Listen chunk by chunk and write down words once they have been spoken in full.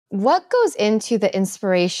What goes into the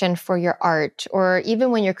inspiration for your art, or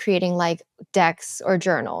even when you're creating like decks or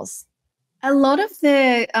journals? A lot of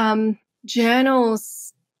the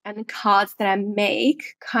journals and cards that I make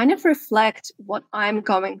kind of reflect what I'm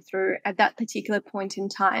going through at that particular point in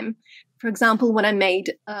time. For example, when I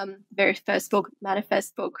made very first book,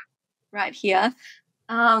 Manifest book, right here,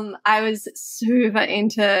 I was super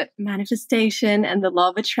into manifestation and the law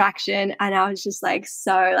of attraction, and I was just like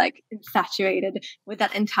so like infatuated with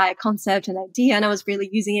that entire concept and idea, and I was really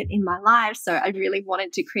using it in my life. So I really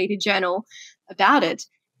wanted to create a journal about it.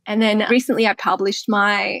 And then recently I published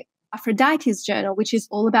my Aphrodite's journal, which is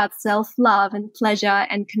all about self-love and pleasure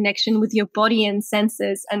and connection with your body and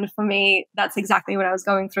senses. And for me, that's exactly what I was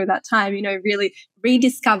going through that time, really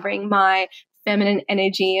rediscovering my feminine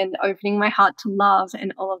energy and opening my heart to love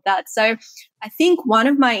and all of that. So I think one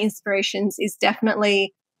of my inspirations is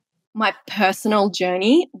definitely my personal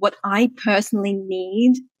journey, what I personally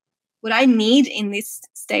need. What I need in this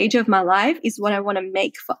stage of my life is what I want to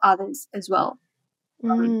make for others as well.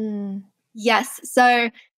 Mm. Yes.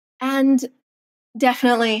 So, and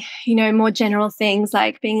definitely, more general things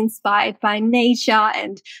like being inspired by nature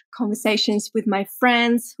and conversations with my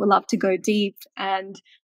friends who love to go deep and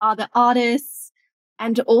other artists,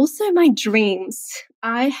 and also my dreams.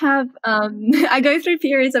 I have, I go through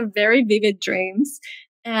periods of very vivid dreams,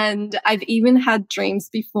 and I've even had dreams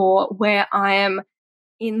before where I am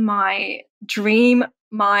in my dream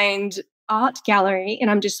mind art gallery and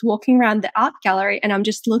I'm just walking around the art gallery and I'm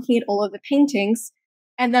just looking at all of the paintings,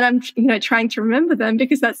 and then I'm trying to remember them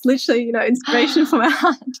because that's literally inspiration for my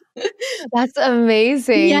art. That's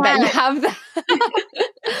amazing that you Yeah. have that.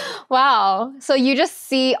 Wow. So you just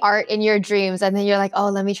see art in your dreams and then you're like, oh,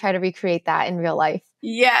 let me try to recreate that in real life.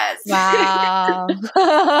 Yes. Wow.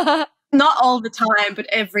 Not all the time, but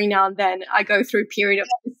every now and then I go through a period of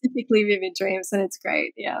specifically vivid dreams and it's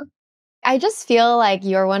great. Yeah. I just feel like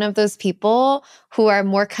you're one of those people who are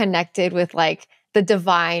more connected with like the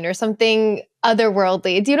divine or something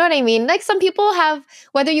otherworldly. Do you know what I mean? Like some people have,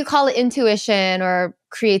 whether you call it intuition or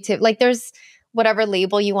creative, like there's whatever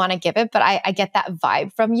label you want to give it, but I get that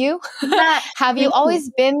vibe from you. Yeah. Have you Thank you. always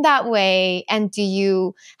been that way? And do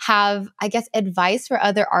you have, I guess, advice for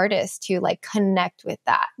other artists to like connect with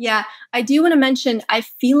that? Yeah, I do want to mention, I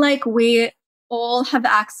feel like we all have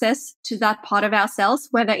access to that part of ourselves,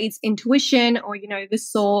 whether it's intuition or, the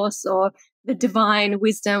source or the divine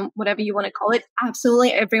wisdom, whatever you want to call it.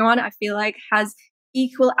 Absolutely everyone, I feel like, has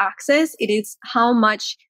equal access. It is how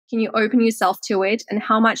much can you open yourself to it and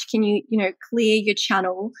how much can you, clear your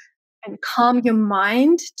channel and calm your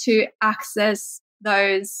mind to access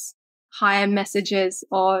those higher messages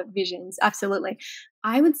or visions. Absolutely.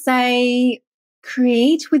 I would say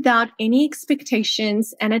create without any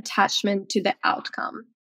expectations and attachment to the outcome.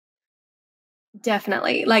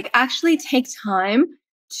 Definitely. Like actually take time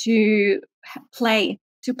to play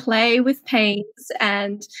with paints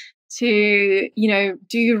and to,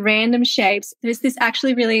 do random shapes. There's this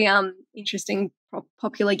actually really interesting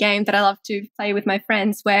popular game that I love to play with my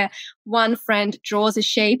friends where one friend draws a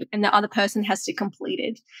shape and the other person has to complete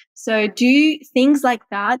it. So do things like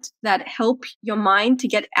that help your mind to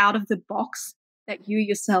get out of the box that you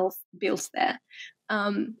yourself built there.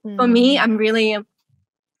 For me, Mm. I'm really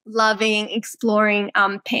loving exploring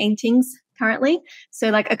paintings currently. So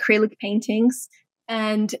like acrylic paintings.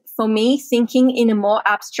 And for me, thinking in a more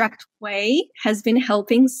abstract way has been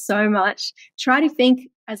helping so much. Try to think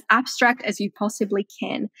as abstract as you possibly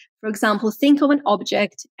can. For example, think of an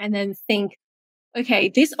object and then think, okay,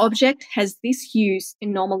 this object has this use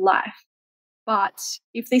in normal life. But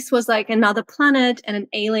if this was like another planet and an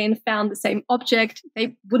alien found the same object,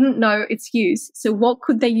 they wouldn't know its use. So what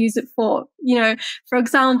could they use it for? For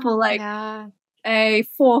example, like Yeah. a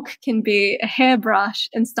fork can be a hairbrush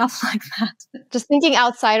and stuff like that. Just thinking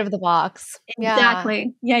outside of the box. Yeah.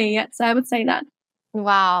 Exactly. Yeah. So I would say that.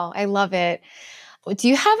 Wow. I love it. Do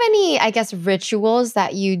you have any, I guess, rituals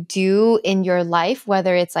that you do in your life,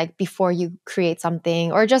 whether it's like before you create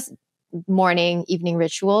something or just morning, evening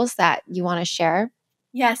rituals that you want to share?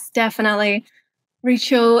 Yes, definitely.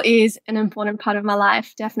 Ritual is an important part of my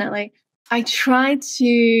life, definitely. I try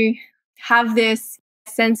to have this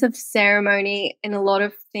sense of ceremony in a lot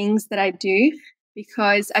of things that I do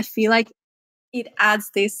because I feel like it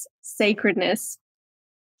adds this sacredness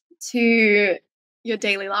to your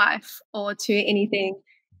daily life or to anything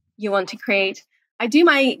you want to create. I do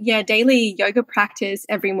my daily yoga practice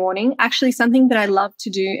every morning. Actually, something that I love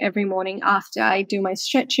to do every morning after I do my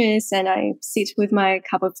stretches and I sit with my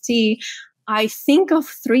cup of tea. I think of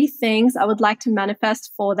 3 things I would like to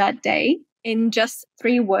manifest for that day in just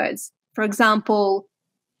 3 words. For example,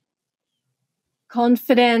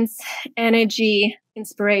 confidence, energy,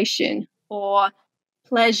 inspiration, or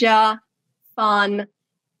pleasure, fun,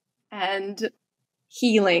 and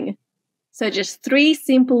healing. So just 3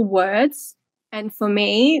 simple words. And for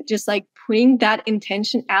me, just like putting that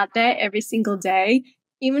intention out there every single day,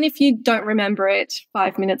 even if you don't remember it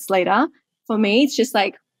 5 minutes later, for me, it's just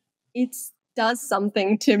like, it does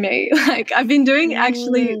something to me. Like I've been doing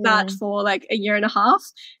actually that for like a year and a half.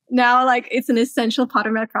 Now, like it's an essential part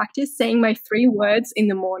of my practice, saying my 3 words in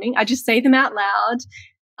the morning. I just say them out loud.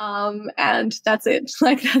 And that's it.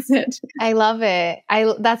 Like, that's it. I love it.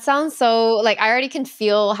 That sounds so like I already can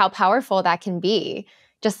feel how powerful that can be.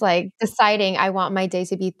 Just like deciding I want my day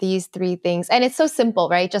to be these 3 things. And it's so simple,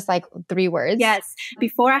 right? Just like 3 words. Yes.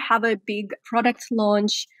 Before I have a big product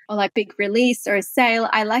launch or like big release or a sale,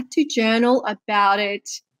 I like to journal about it.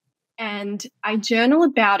 And I journal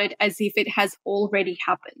about it as if it has already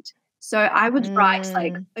happened. So I would write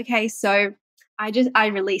like, okay, so I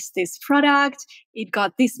released this product. It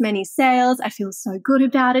got this many sales. I feel so good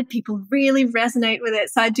about it. People really resonate with it.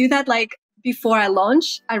 So I do that like before I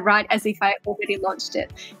launch. I write as if I already launched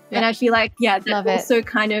it. Yeah. And I feel like, that also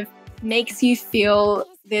kind of makes you feel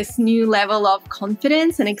this new level of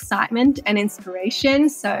confidence and excitement and inspiration.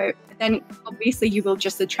 So then obviously you will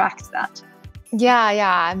just attract that.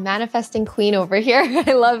 Yeah. Manifesting queen over here.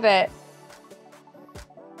 I love it.